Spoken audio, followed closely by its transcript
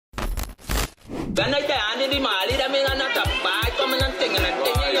When I tell you the Mali, that means I'm not a bad coming and thing and a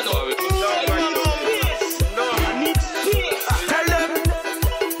thing, you know. Tell them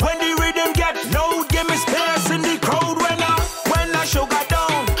when the rhythm get loud, give me space in the crowd when I sugar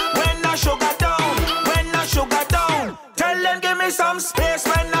down, when I sugar down, when I sugar down. Tell them give me some space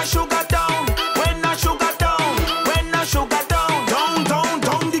when I sugar down, when I sugar down, when I sugar down. Down,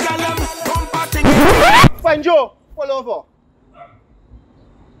 the gallum, bumper thing. Fine Joe, pull over.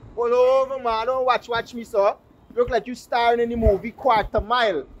 Pull over, man. Don't watch me, sir. Look like you starring in the movie Quarter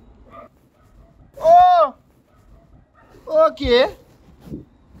Mile. Oh! Okay.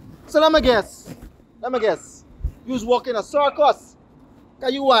 So let me guess. You was walking a circus.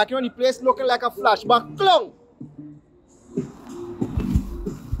 Cause you walking on the place looking like a flashback clown.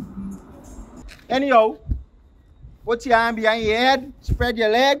 Anyhow, put your hand behind your head, spread your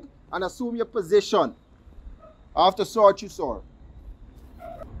leg, and assume your position. After sort you sore.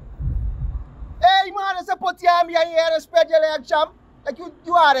 Hey man, I said put your hand behind your head and spread your leg, champ. Like you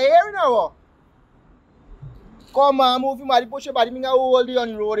are here now. Come on, move your body, push your body, I'm hold you on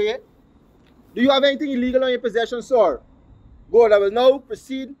the road here. Do you have anything illegal on your possession, sir? Good, I will now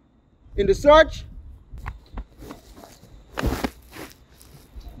proceed in the search.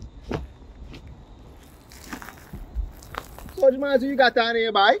 So, man, so you got on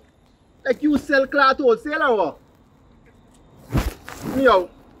here, boy? Like you sell cloth wholesale or what? Yo,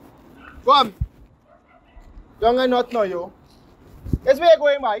 come. Young and not know you. That's where you're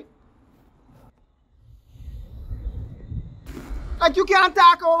going, boy. Like you can't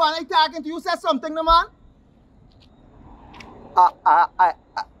talk over when I talking to you. Say something, no man.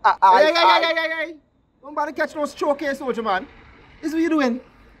 Hey. Don't bother catch no stroke here, soldier man. This is what you doing.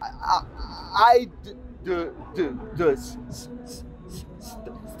 I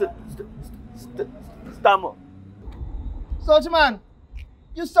stammer. Soldier man,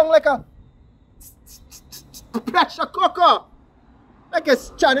 you sound like a pressure cooker. Like a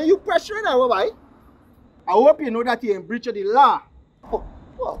channel you pressuring now, boy. I hope you know that you're in breach of the law.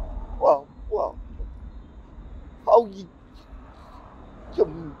 Wow. How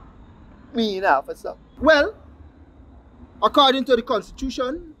you mean, officer? Well, according to the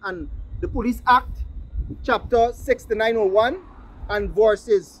Constitution and the Police Act, Chapter 6901 and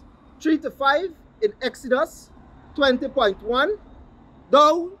verses 3 to 5 in Exodus 20.1,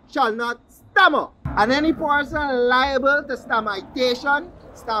 thou shalt not stammer. And any person liable to stammeritation,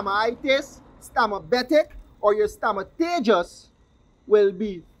 stammeritis, stammerbetic, or your stammertagious will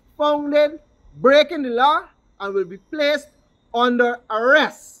be founded breaking the law and will be placed under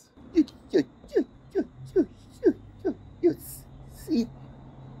arrest. You see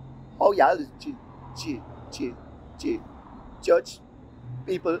how y'all judge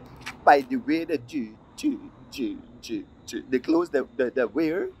people by the way that they clothes they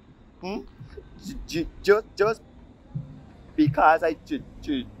wear? Just because I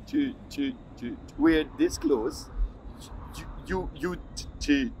wear this clothes, you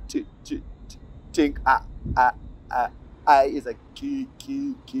think I is a key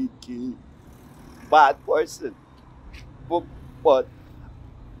bad person, but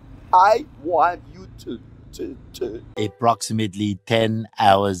I want you to approximately 10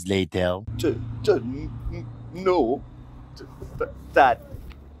 hours later to know that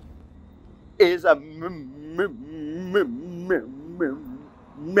is a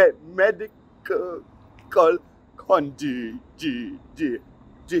medical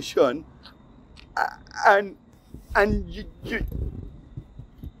condition, and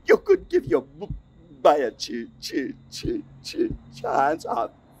you could give your by a chance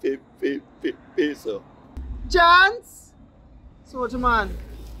of peso. Chance? Soldier man,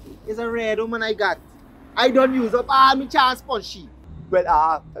 it's a red woman I got. I don't use up all my chance punchy.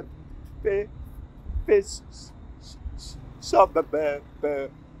 Well, face some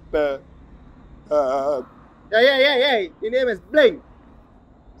Yeah. The name is BLING.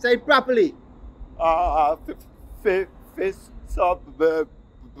 Say it properly. Face some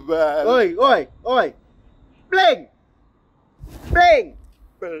Oi. BLING. BLING.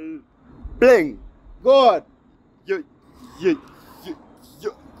 Good.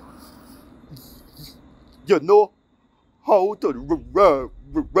 You know how to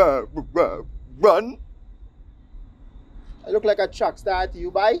run? I look like a track star to you,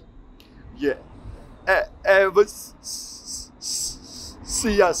 boy. Yeah. Ever see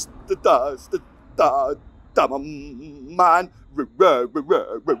us the man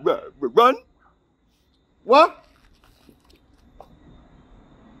run? What?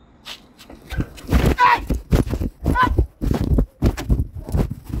 Hey! Back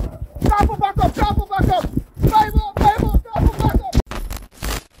up! Drive up! Back up!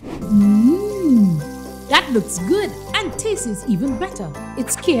 That looks good and tastes even better.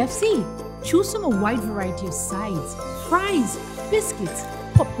 It's KFC. Choose from a wide variety of sides, fries, biscuits,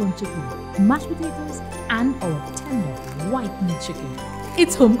 popcorn chicken, mashed potatoes, and our tender white meat chicken.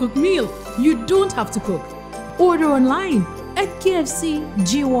 It's home cooked meal. You don't have to cook. Order online at kfcgy.com.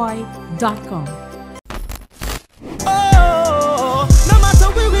 Oh, no matter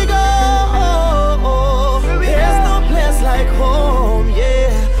where we go, there's no place like home, yeah.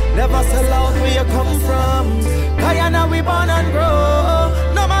 Never sell out where you come from. Guyana we born and grow.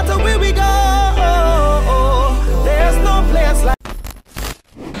 No matter where we go, there's no place like.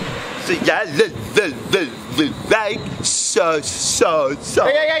 So yeah, like, so.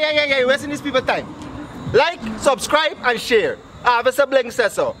 Hey, wasting these people time. Like, subscribe, and share. Mr. Bling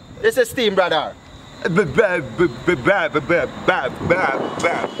says so. This is Team Braddar.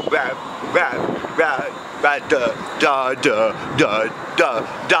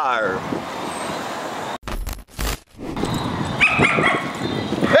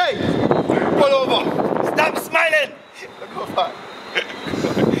 Hey! Pull over! Stop smiling! Go back.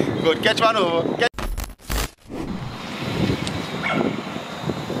 Good, catch one over.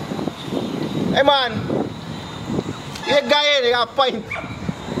 Hey man! You a guy in, you got a pint. You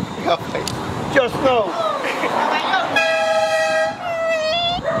got a pint. Just now.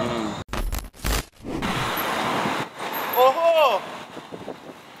 Oh!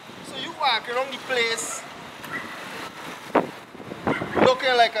 So you walking around the place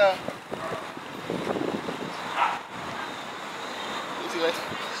looking like a... You see that?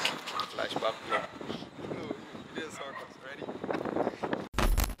 Flashback. No, you did a circus. Ready?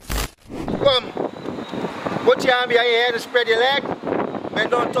 Come. Put your hand behind your head and spread your leg. And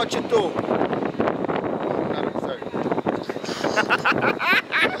don't touch your toe. Sorry.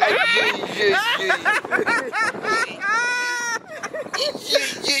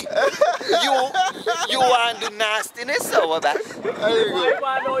 You want the nastiness or what?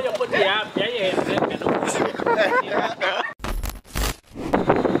 Why know you put your hand behind your head?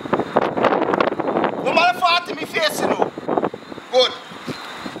 No matter what to me face, you know. Good.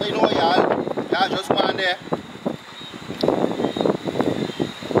 You know, y'all just one there.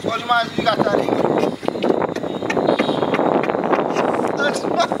 So much man you got that. So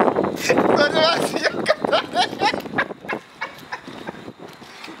much you got that.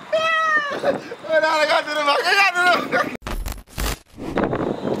 I got to the back.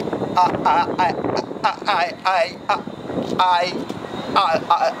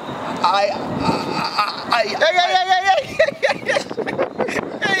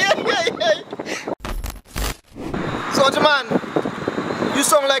 Soldier man, you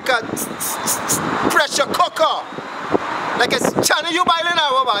sound like a pressure cooker. Like a channel you boiling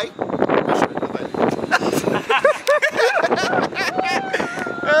now, boy.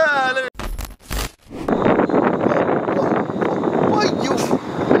 Why you?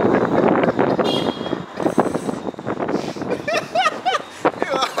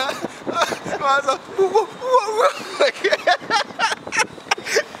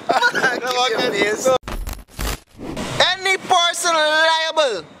 Any person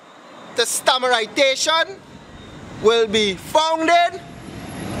liable to stammerization will be founded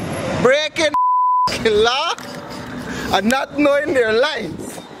breaking law and not knowing their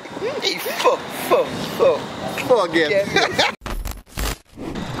lines. Forget.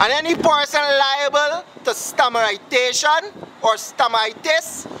 And any person liable to stammerization or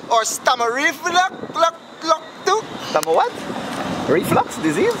stammeritis or stammeriflux too. Stammer what? Reflux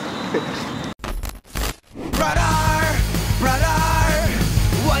disease? Braddar, Braddar.